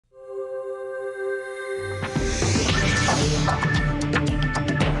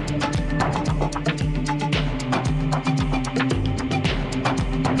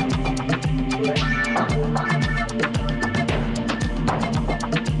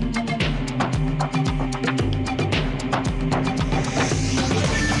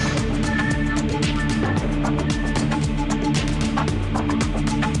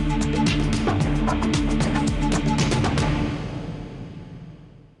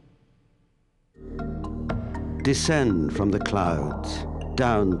descend from the clouds,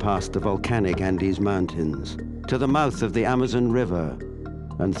 down past the volcanic Andes Mountains, to the mouth of the Amazon River,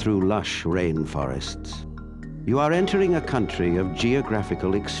 and through lush rainforests. You are entering a country of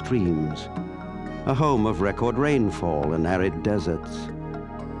geographical extremes, a home of record rainfall and arid deserts,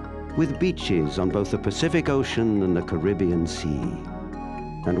 with beaches on both the Pacific Ocean and the Caribbean Sea,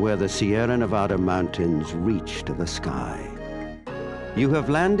 and where the Sierra Nevada mountains reach to the sky. You have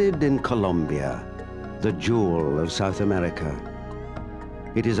landed in Colombia, the jewel of South America.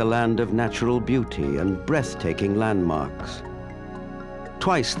 It is a land of natural beauty and breathtaking landmarks.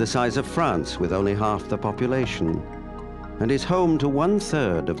 Twice the size of France with only half the population, and is home to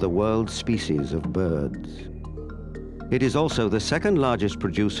 1/3 of the world's species of birds. It is also the second largest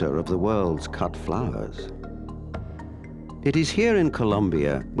producer of the world's cut flowers. It is here in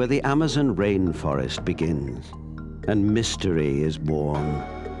Colombia where the Amazon rainforest begins, and mystery is born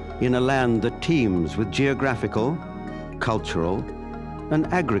in a land that teems with geographical, cultural, and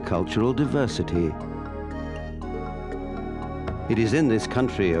agricultural diversity. It is in this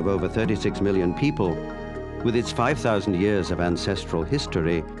country of over 36 million people, with its 5,000 years of ancestral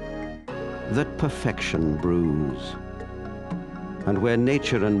history, that perfection brews, and where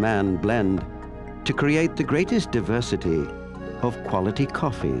nature and man blend to create the greatest diversity of quality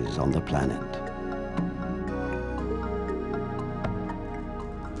coffees on the planet.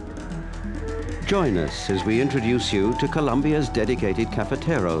 Join us as we introduce you to Colombia's dedicated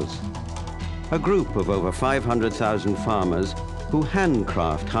cafeteros, a group of over 500,000 farmers who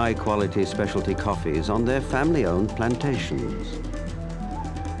handcraft high-quality specialty coffees on their family-owned plantations.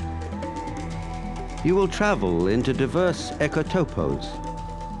 You will travel into diverse ecotopos,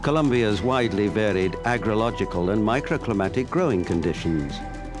 Colombia's widely varied agrological and microclimatic growing conditions,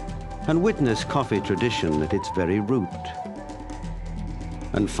 and witness coffee tradition at its very root.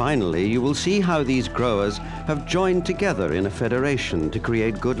 And finally, you will see how these growers have joined together in a federation to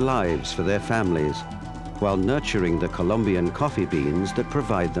create good lives for their families, while nurturing the Colombian coffee beans that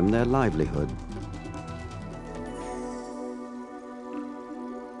provide them their livelihood.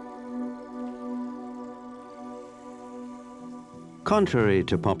 Contrary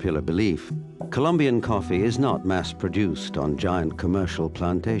to popular belief, Colombian coffee is not mass-produced on giant commercial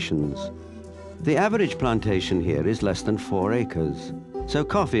plantations. The average plantation here is less than 4 acres, so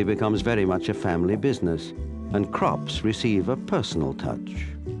coffee becomes very much a family business, and crops receive a personal touch.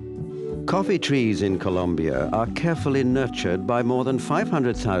 Coffee trees in Colombia are carefully nurtured by more than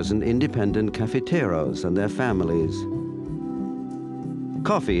 500,000 independent cafeteros and their families.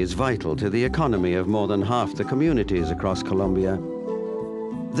 Coffee is vital to the economy of more than half the communities across Colombia.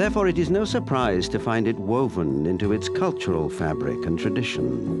 Therefore, it is no surprise to find it woven into its cultural fabric and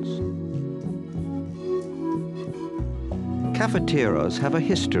traditions. Cafeteros have a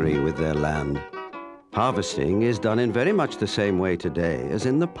history with their land. Harvesting is done in very much the same way today as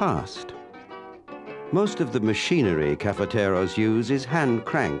in the past. Most of the machinery cafeteros use is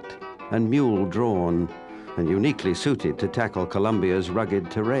hand-cranked and mule-drawn, and uniquely suited to tackle Colombia's rugged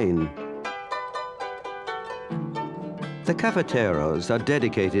terrain. The cafeteros are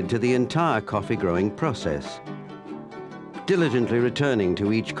dedicated to the entire coffee-growing process, diligently returning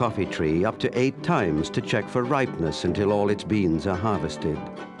to each coffee tree up to 8 times to check for ripeness until all its beans are harvested.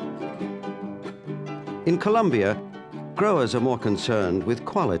 In Colombia, growers are more concerned with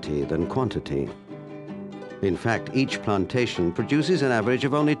quality than quantity. In fact, each plantation produces an average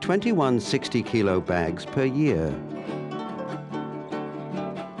of only 21 60-kilo bags per year.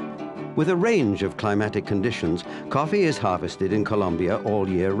 With a range of climatic conditions, coffee is harvested in Colombia all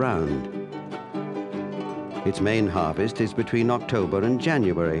year round. Its main harvest is between October and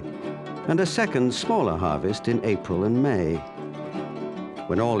January, and a second, smaller harvest in April and May.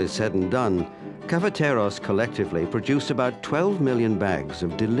 When all is said and done, cafeteros collectively produce about 12 million bags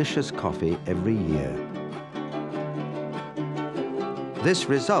of delicious coffee every year. This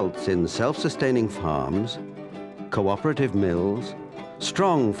results in self-sustaining farms, cooperative mills,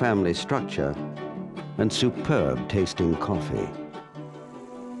 strong family structure, and superb tasting coffee.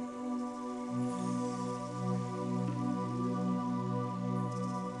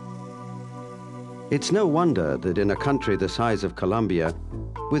 It's no wonder that in a country the size of Colombia,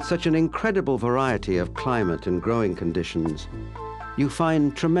 with such an incredible variety of climate and growing conditions, you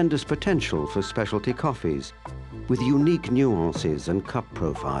find tremendous potential for specialty coffees with unique nuances and cup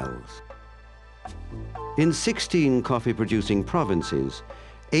profiles. In 16 coffee-producing provinces,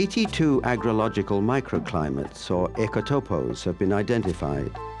 82 agrological microclimates, or ecotopos, have been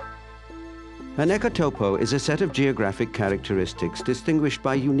identified. An ecotopo is a set of geographic characteristics distinguished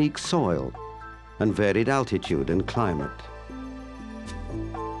by unique soil and varied altitude and climate.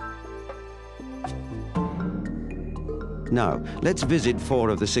 Now, let's visit 4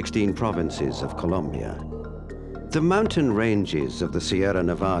 of the 16 provinces of Colombia. The mountain ranges of the Sierra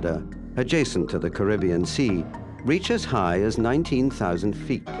Nevada, adjacent to the Caribbean Sea, reach as high as 19,000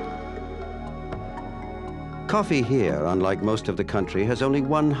 feet. Coffee here, unlike most of the country, has only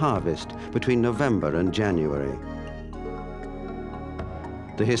one harvest between November and January.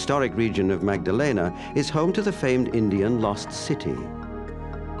 The historic region of Magdalena is home to the famed Indian Lost City.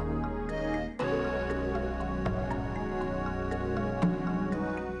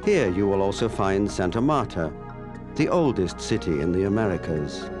 Here you will also find Santa Marta, the oldest city in the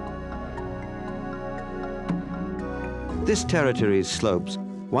Americas. This territory's slopes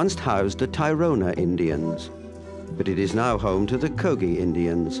once housed the Tairona Indians, but it is now home to the Kogi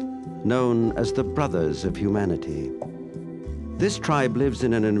Indians, known as the Brothers of Humanity. This tribe lives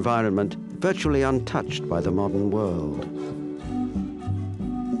in an environment virtually untouched by the modern world.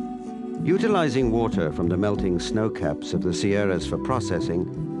 Utilizing water from the melting snowcaps of the Sierras for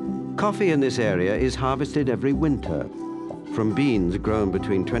processing, coffee in this area is harvested every winter from beans grown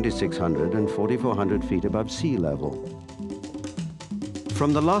between 2,600 and 4,400 feet above sea level.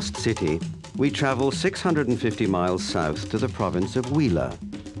 From the Lost City, we travel 650 miles south to the province of Huila,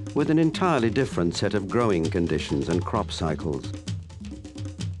 with an entirely different set of growing conditions and crop cycles.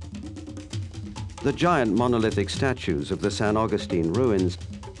 The giant monolithic statues of the San Agustin ruins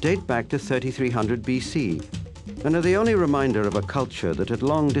date back to 3300 BC and are the only reminder of a culture that had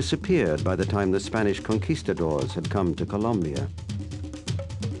long disappeared by the time the Spanish conquistadors had come to Colombia.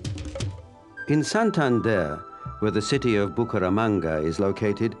 In Santander, where the city of Bucaramanga is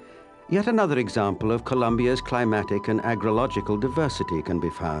located, yet another example of Colombia's climatic and agrological diversity can be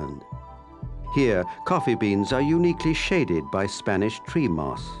found. Here, coffee beans are uniquely shaded by Spanish tree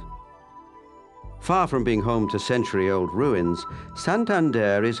moss. Far from being home to century-old ruins,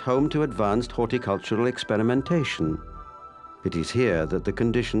 Santander is home to advanced horticultural experimentation. It is here that the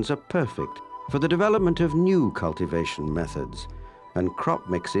conditions are perfect for the development of new cultivation methods and crop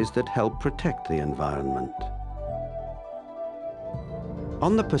mixes that help protect the environment.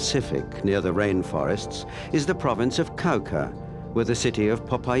 On the Pacific, near the rainforests, is the province of Cauca, where the city of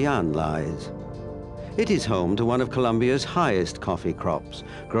Popayan lies. It is home to one of Colombia's highest coffee crops,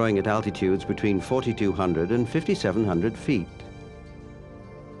 growing at altitudes between 4,200 and 5,700 feet.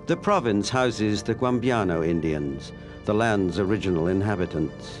 The province houses the Colombiano Indians, the land's original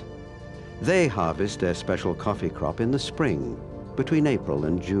inhabitants. They harvest their special coffee crop in the spring, between April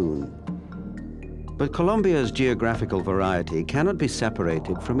and June. But Colombia's geographical variety cannot be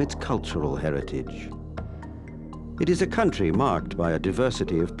separated from its cultural heritage. It is a country marked by a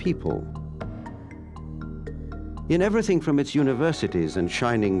diversity of people. In everything from its universities and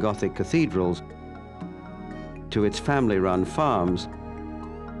shining Gothic cathedrals to its family-run farms,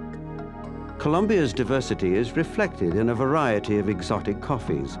 Colombia's diversity is reflected in a variety of exotic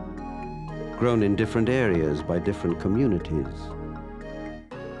coffees, grown in different areas by different communities.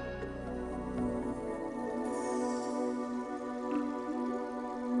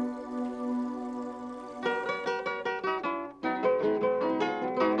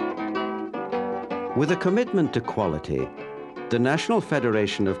 With a commitment to quality, the National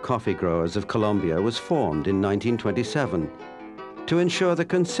Federation of Coffee Growers of Colombia was formed in 1927 to ensure the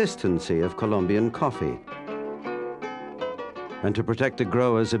consistency of Colombian coffee and to protect the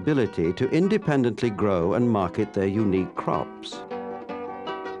growers' ability to independently grow and market their unique crops.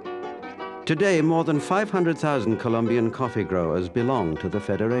 Today, more than 500,000 Colombian coffee growers belong to the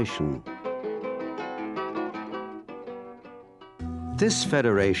Federation. This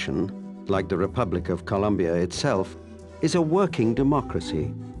federation, like the Republic of Colombia itself, is a working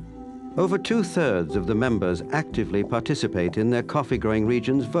democracy. Over 2/3 of the members actively participate in their coffee-growing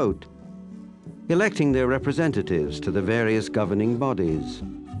region's vote, electing their representatives to the various governing bodies.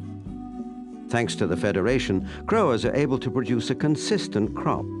 Thanks to the Federation, growers are able to produce a consistent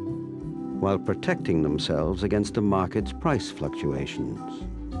crop while protecting themselves against the market's price fluctuations.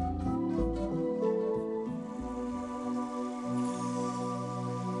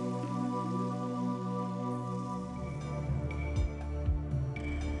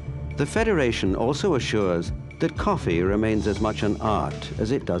 The Federation also assures that coffee remains as much an art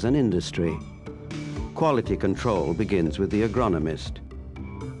as it does an industry. Quality control begins with the agronomist.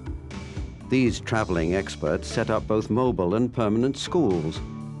 These traveling experts set up both mobile and permanent schools,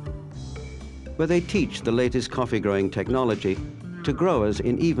 where they teach the latest coffee growing technology to growers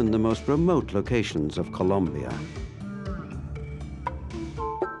in even the most remote locations of Colombia.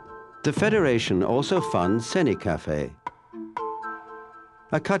 The Federation also funds Café,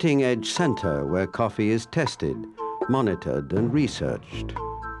 a cutting-edge center where coffee is tested, monitored, and researched.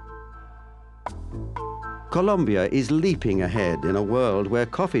 Colombia is leaping ahead in a world where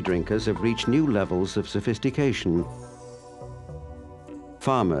coffee drinkers have reached new levels of sophistication.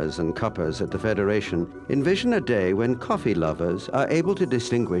 Farmers and cuppers at the Federation envision a day when coffee lovers are able to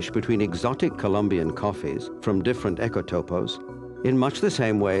distinguish between exotic Colombian coffees from different ecotopos in much the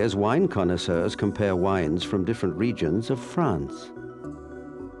same way as wine connoisseurs compare wines from different regions of France.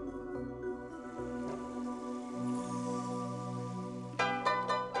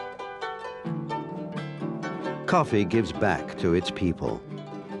 Coffee gives back to its people,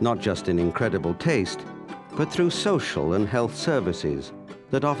 not just in incredible taste, but through social and health services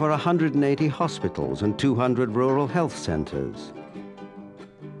that offer 180 hospitals and 200 rural health centers.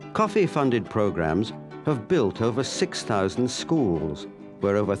 Coffee-funded programs have built over 6,000 schools,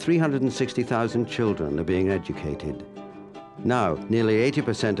 where over 360,000 children are being educated. Now, nearly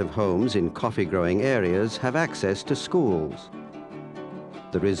 80% of homes in coffee-growing areas have access to schools.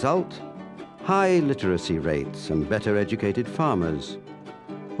 The result? High literacy rates and better educated farmers,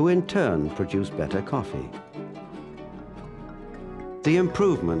 who in turn produce better coffee. The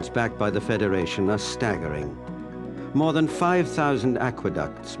improvements backed by the Federation are staggering. More than 5,000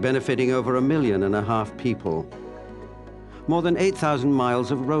 aqueducts benefiting over 1.5 million people. More than 8,000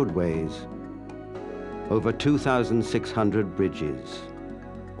 miles of roadways. Over 2,600 bridges,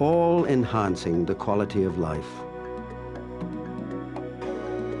 all enhancing the quality of life.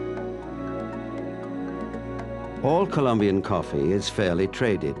 All Colombian coffee is fairly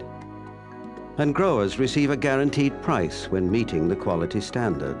traded, and growers receive a guaranteed price when meeting the quality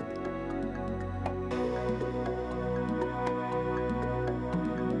standard.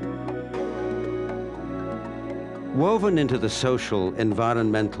 Woven into the social,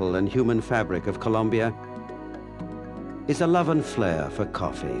 environmental, and human fabric of Colombia is a love and flair for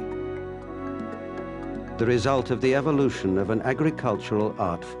coffee, the result of the evolution of an agricultural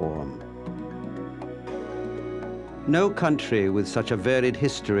art form. No country with such a varied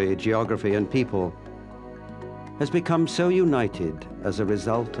history, geography, and people has become so united as a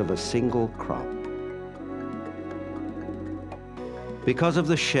result of a single crop. Because of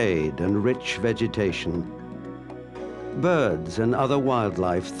the shade and rich vegetation, birds and other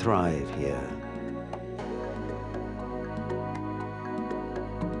wildlife thrive here.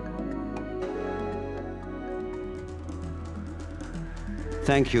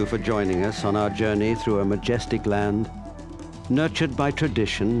 Thank you for joining us on our journey through a majestic land, nurtured by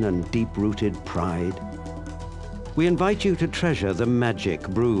tradition and deep-rooted pride. We invite you to treasure the magic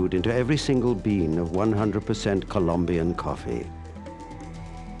brewed into every single bean of 100% Colombian coffee,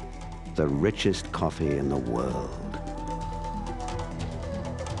 the richest coffee in the world.